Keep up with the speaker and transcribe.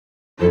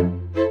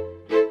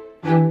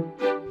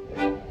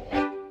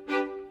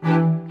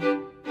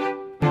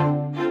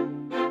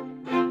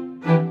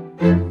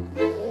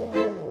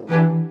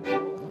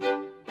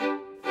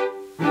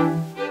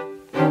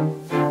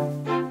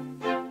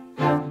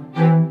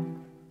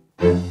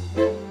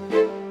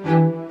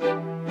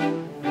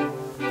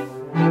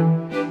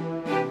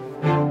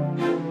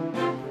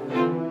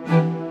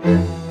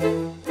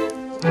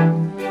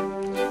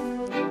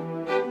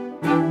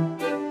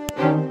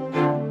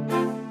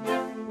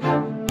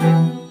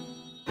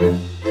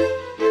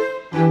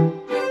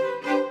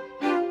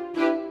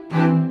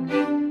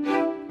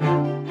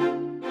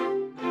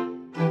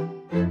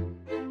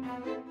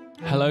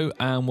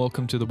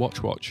Welcome to the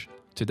Watch.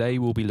 Today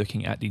we'll be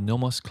looking at the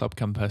Nomos Club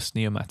Campus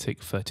Neomatik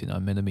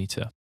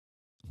 39mm.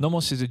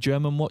 Nomos is a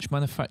German watch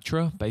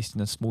manufacturer based in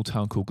a small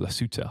town called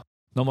Glashütte.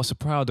 Nomos are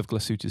proud of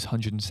Glashütte's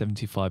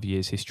 175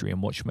 years history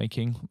in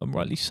watchmaking, and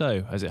rightly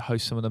so, as it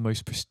hosts some of the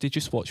most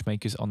prestigious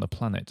watchmakers on the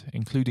planet,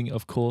 including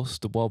of course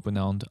the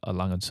world-renowned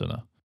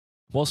Erlangen.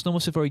 Whilst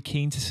Nomos are very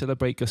keen to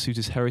celebrate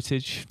Glashütte's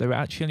heritage, they were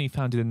actually only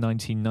founded in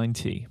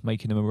 1990,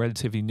 making them a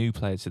relatively new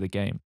player to the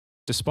game.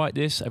 Despite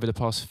this, over the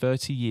past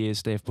 30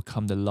 years they have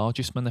become the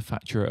largest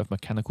manufacturer of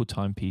mechanical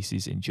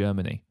timepieces in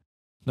Germany.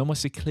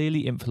 Nomos are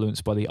clearly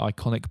influenced by the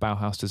iconic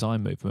Bauhaus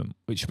design movement,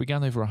 which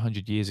began over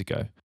 100 years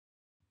ago.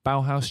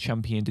 Bauhaus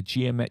championed a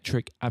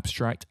geometric,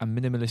 abstract and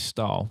minimalist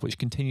style which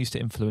continues to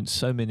influence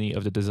so many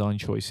of the design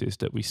choices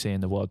that we see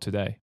in the world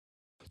today.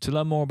 To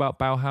learn more about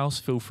Bauhaus,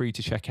 feel free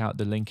to check out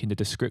the link in the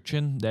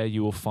description. There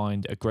you will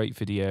find a great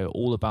video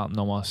all about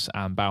Nomos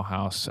and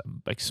Bauhaus,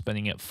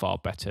 explaining it far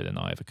better than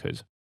I ever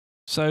could.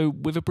 So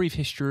with a brief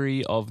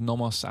history of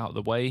Nomos out of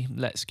the way,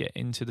 let's get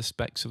into the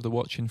specs of the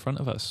watch in front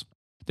of us.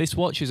 This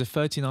watch is a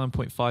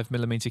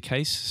 39.5mm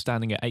case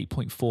standing at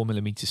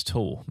 8.4mm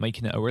tall,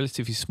 making it a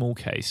relatively small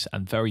case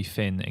and very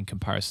thin in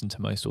comparison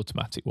to most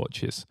automatic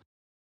watches.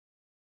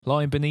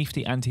 Lying beneath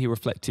the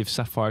anti-reflective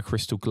sapphire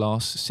crystal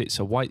glass sits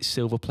a white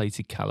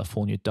silver-plated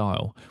California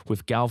dial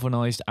with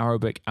galvanized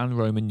Arabic and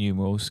Roman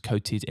numerals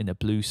coated in a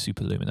blue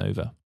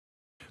superluminova.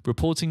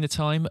 Reporting the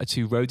time are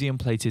two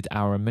rhodium-plated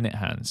hour and minute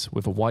hands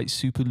with a white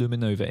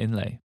superluminova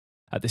inlay.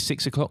 At the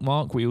 6 o'clock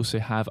mark we also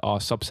have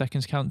our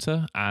sub-seconds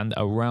counter, and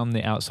around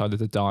the outside of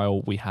the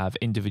dial we have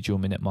individual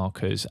minute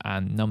markers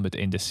and numbered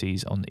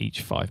indices on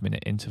each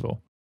 5-minute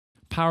interval.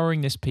 Powering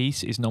this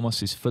piece is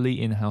Nomos'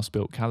 fully in-house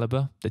built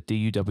caliber, the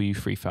DUW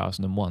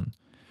 3001.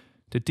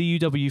 The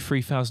DUW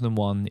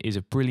 3001 is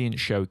a brilliant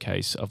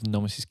showcase of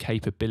Nomos'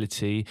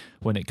 capability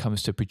when it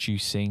comes to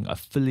producing a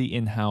fully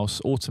in-house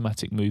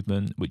automatic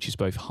movement which is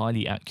both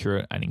highly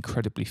accurate and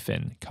incredibly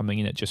thin, coming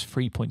in at just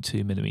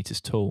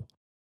 3.2mm tall.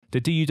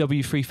 The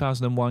DUW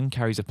 3001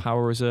 carries a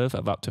power reserve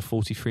of up to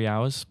 43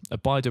 hours, a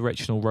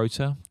bidirectional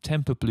rotor,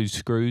 tempered blue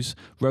screws,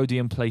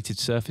 rhodium plated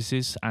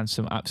surfaces and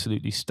some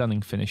absolutely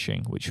stunning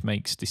finishing which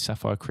makes the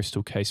sapphire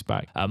crystal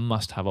caseback a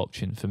must-have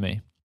option for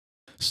me.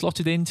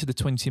 Slotted into the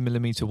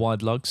 20mm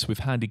wide lugs with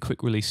handy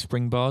quick release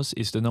spring bars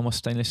is the Nomos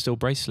stainless steel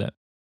bracelet.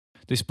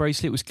 This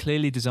bracelet was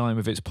clearly designed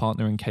with its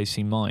partner in case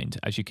in mind,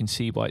 as you can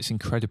see by its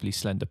incredibly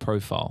slender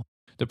profile.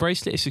 The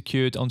bracelet is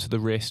secured onto the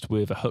wrist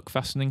with a hook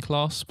fastening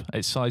clasp.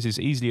 Its size is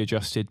easily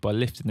adjusted by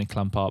lifting the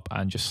clamp up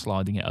and just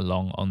sliding it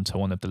along onto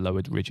one of the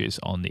lowered ridges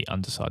on the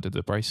underside of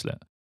the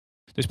bracelet.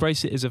 This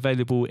bracelet is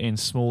available in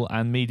small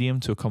and medium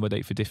to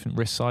accommodate for different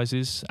wrist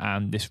sizes,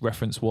 and this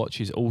reference watch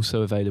is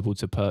also available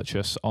to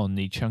purchase on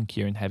the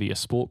chunkier and heavier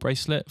sport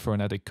bracelet for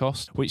an added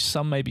cost, which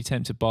some may be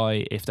tempted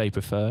by if they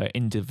prefer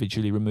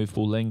individually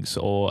removable links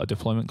or a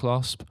deployment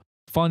clasp.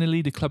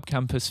 Finally, the Club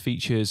Campus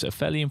features a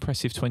fairly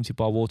impressive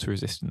 20-bar water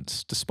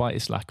resistance, despite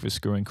its lack of a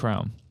screw-in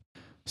crown.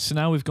 So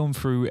now we've gone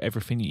through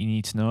everything that you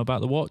need to know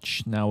about the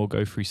watch. Now we'll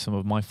go through some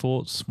of my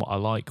thoughts, what I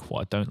like, what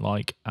I don't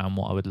like, and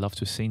what I would love to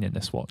have seen in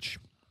this watch.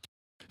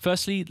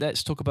 Firstly,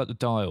 let's talk about the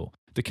dial.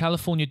 The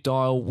California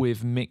dial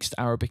with mixed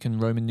Arabic and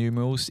Roman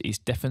numerals is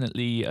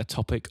definitely a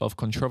topic of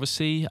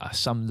controversy.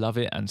 Some love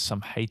it and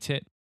some hate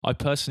it. I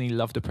personally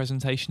love the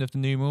presentation of the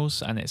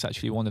numerals, and it's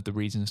actually one of the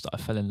reasons that I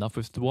fell in love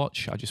with the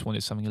watch. I just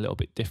wanted something a little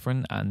bit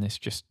different, and this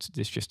just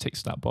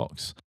ticks that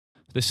box.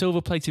 The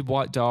silver-plated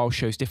white dial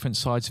shows different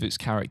sides of its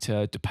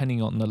character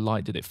depending on the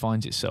light that it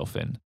finds itself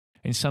in.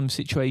 In some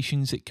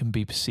situations it can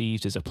be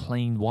perceived as a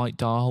plain white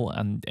dial,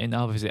 and in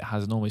others it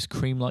has an almost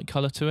cream-like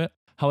colour to it.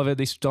 However,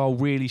 this dial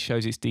really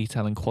shows its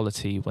detail and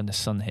quality when the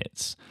sun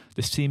hits.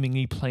 The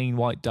seemingly plain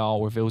white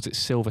dial reveals its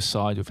silver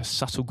side with a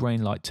subtle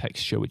grain-like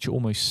texture which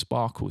almost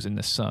sparkles in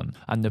the sun,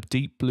 and the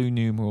deep blue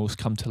numerals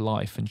come to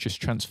life and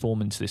just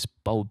transform into this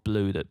bold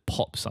blue that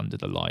pops under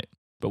the light.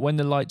 But when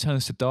the light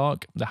turns to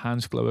dark, the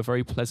hands glow a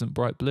very pleasant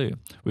bright blue,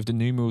 with the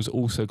numerals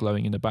also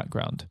glowing in the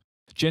background.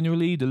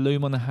 Generally, the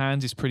lume on the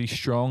hands is pretty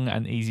strong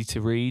and easy to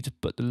read,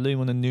 but the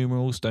lume on the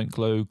numerals don't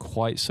glow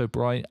quite so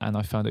bright, and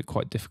I found it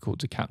quite difficult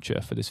to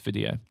capture for this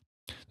video.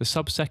 The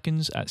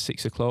sub-seconds at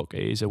 6 o'clock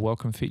is a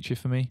welcome feature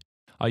for me.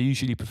 I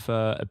usually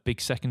prefer a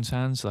big seconds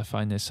hand, so I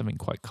find there's something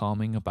quite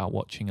calming about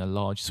watching a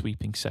large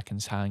sweeping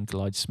seconds hand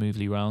glide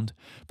smoothly round,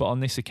 but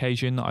on this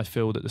occasion I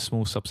feel that the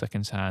small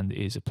sub-seconds hand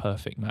is a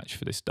perfect match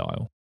for this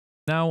dial.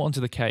 Now onto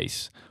the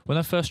case. When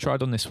I first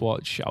tried on this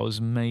watch, I was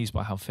amazed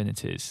by how thin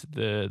it is.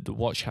 The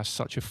watch has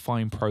such a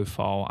fine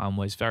profile and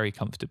wears very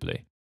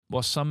comfortably.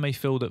 While some may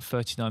feel that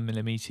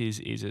 39mm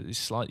is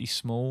slightly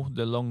small,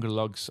 the longer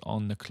lugs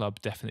on the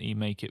club definitely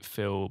make it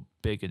feel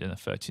bigger than a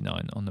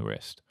 39 on the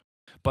wrist.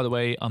 By the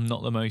way, I'm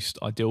not the most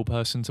ideal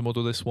person to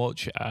model this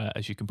watch.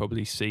 As you can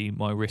probably see,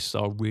 my wrists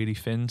are really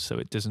thin, so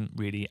it doesn't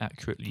really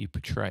accurately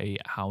portray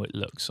how it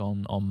looks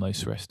on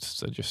most wrists,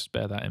 so just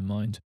bear that in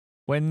mind.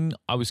 When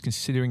I was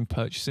considering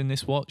purchasing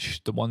this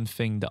watch, the one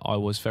thing that I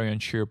was very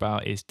unsure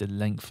about is the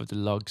length of the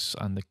lugs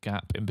and the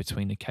gap in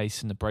between the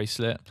case and the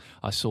bracelet.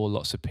 I saw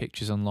lots of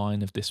pictures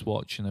online of this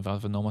watch and of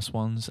other Nomos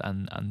ones,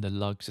 and the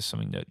lugs are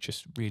something that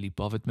just really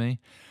bothered me.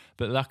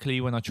 But luckily,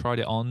 when I tried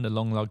it on, the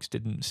long lugs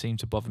didn't seem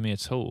to bother me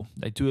at all.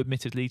 They do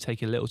admittedly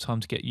take a little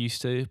time to get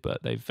used to,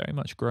 but they've very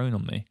much grown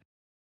on me.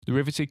 The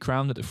riveted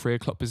crown at the 3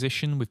 o'clock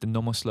position with the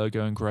Nomos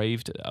logo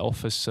engraved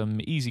offers some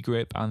easy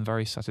grip and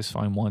very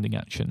satisfying winding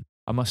action.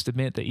 I must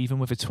admit that even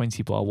with a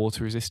 20 bar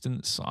water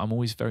resistance, I'm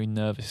always very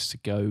nervous to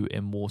go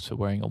in water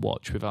wearing a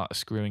watch without a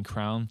screw-in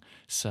crown,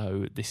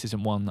 so this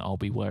isn't one that I'll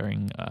be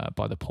wearing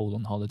by the pool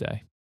on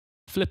holiday.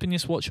 Flipping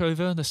this watch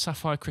over, the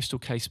sapphire crystal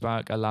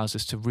caseback allows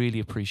us to really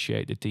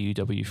appreciate the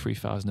DUW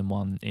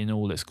 3001 in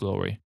all its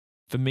glory.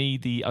 For me,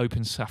 the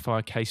open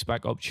sapphire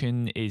caseback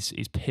option is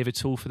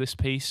pivotal for this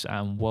piece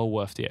and well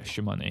worth the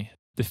extra money.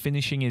 The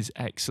finishing is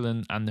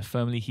excellent and the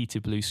firmly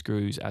heated blue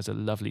screws adds a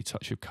lovely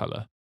touch of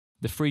colour.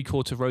 The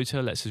 3/4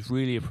 rotor lets us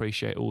really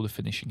appreciate all the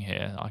finishing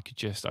here. I could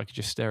just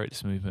stare at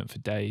this movement for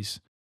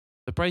days.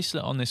 The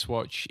bracelet on this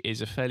watch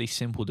is a fairly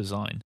simple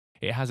design.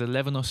 It has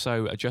 11 or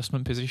so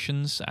adjustment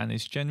positions and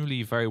is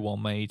generally very well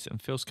made and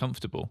feels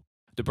comfortable.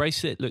 The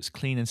bracelet looks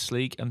clean and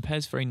sleek and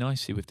pairs very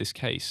nicely with this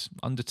case,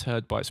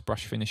 undeterred by its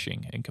brush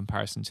finishing in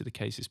comparison to the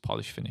case's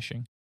polish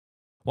finishing.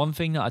 One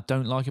thing that I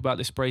don't like about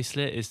this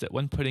bracelet is that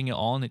when putting it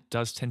on, it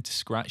does tend to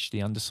scratch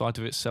the underside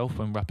of itself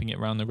when wrapping it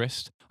around the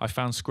wrist. I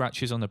found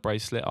scratches on the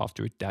bracelet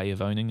after a day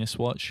of owning this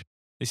watch.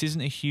 This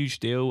isn't a huge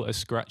deal as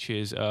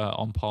scratches are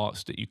on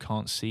parts that you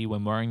can't see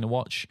when wearing the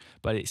watch,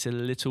 but it's a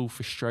little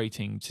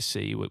frustrating to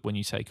see when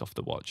you take off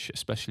the watch,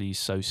 especially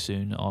so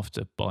soon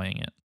after buying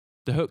it.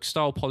 The hook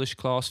style polish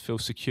clasp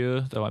feels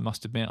secure, though I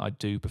must admit I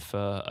do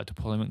prefer a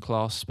deployment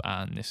clasp,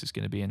 and this is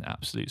going to be an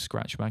absolute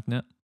scratch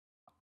magnet.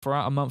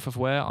 Throughout a month of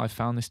wear, I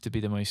found this to be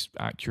the most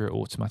accurate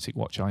automatic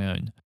watch I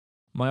own.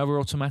 My other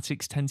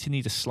automatics tend to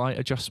need a slight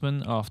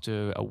adjustment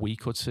after a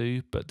week or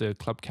two, but the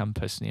Club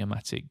Campus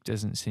Neomatik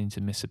doesn't seem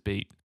to miss a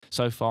beat.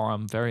 So far,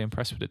 I'm very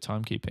impressed with the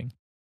timekeeping.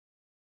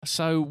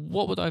 So,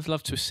 what would I have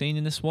loved to have seen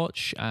in this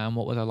watch, and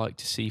what would I like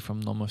to see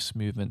from Nomos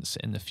movements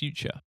in the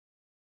future?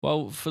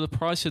 Well, for the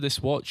price of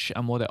this watch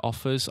and what it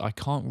offers, I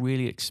can't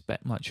really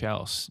expect much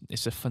else.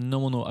 It's a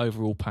phenomenal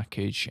overall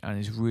package and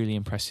is really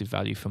impressive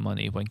value for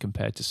money when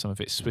compared to some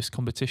of its Swiss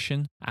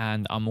competition,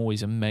 and I'm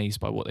always amazed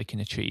by what they can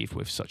achieve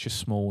with such a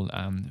small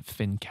and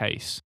thin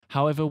case.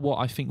 However, what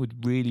I think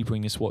would really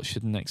bring this watch to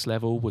the next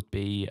level would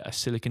be a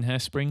silicon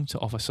hairspring to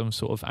offer some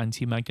sort of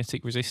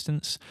anti-magnetic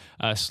resistance,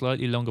 a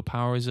slightly longer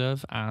power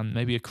reserve, and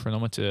maybe a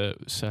chronometer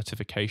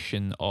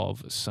certification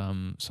of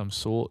some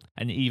sort,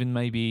 and even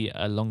maybe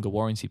a longer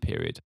warranty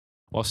period.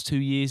 Whilst 2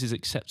 years is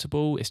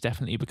acceptable, it's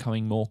definitely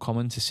becoming more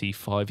common to see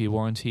 5-year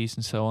warranties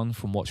and so on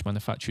from watch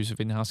manufacturers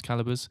with in-house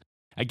calibers.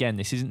 Again,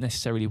 this isn't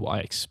necessarily what I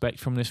expect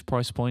from this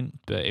price point,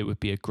 but it would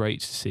be a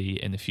great to see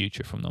in the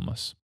future from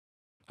Nomos.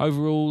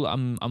 Overall,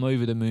 I'm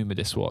over the moon with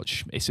this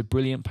watch. It's a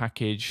brilliant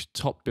package,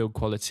 top build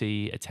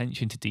quality,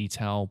 attention to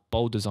detail,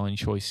 bold design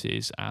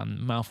choices, and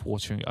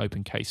mouth-watering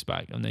open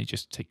caseback, and they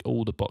just tick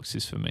all the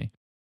boxes for me.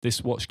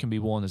 This watch can be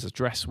worn as a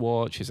dress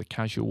watch, as a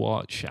casual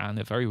watch, and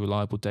a very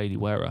reliable daily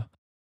wearer.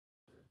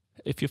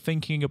 If you're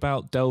thinking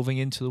about delving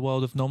into the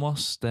world of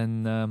Nomos,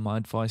 then my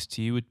advice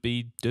to you would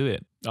be do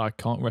it. I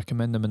can't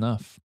recommend them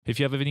enough. If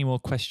you have any more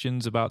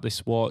questions about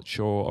this watch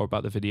or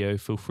about the video,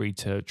 feel free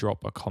to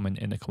drop a comment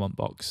in the comment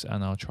box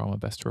and I'll try my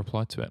best to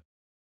reply to it.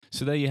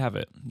 So there you have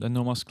it, the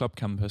Nomos Club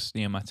Campus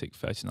Neomatik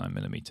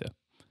 39mm.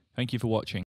 Thank you for watching.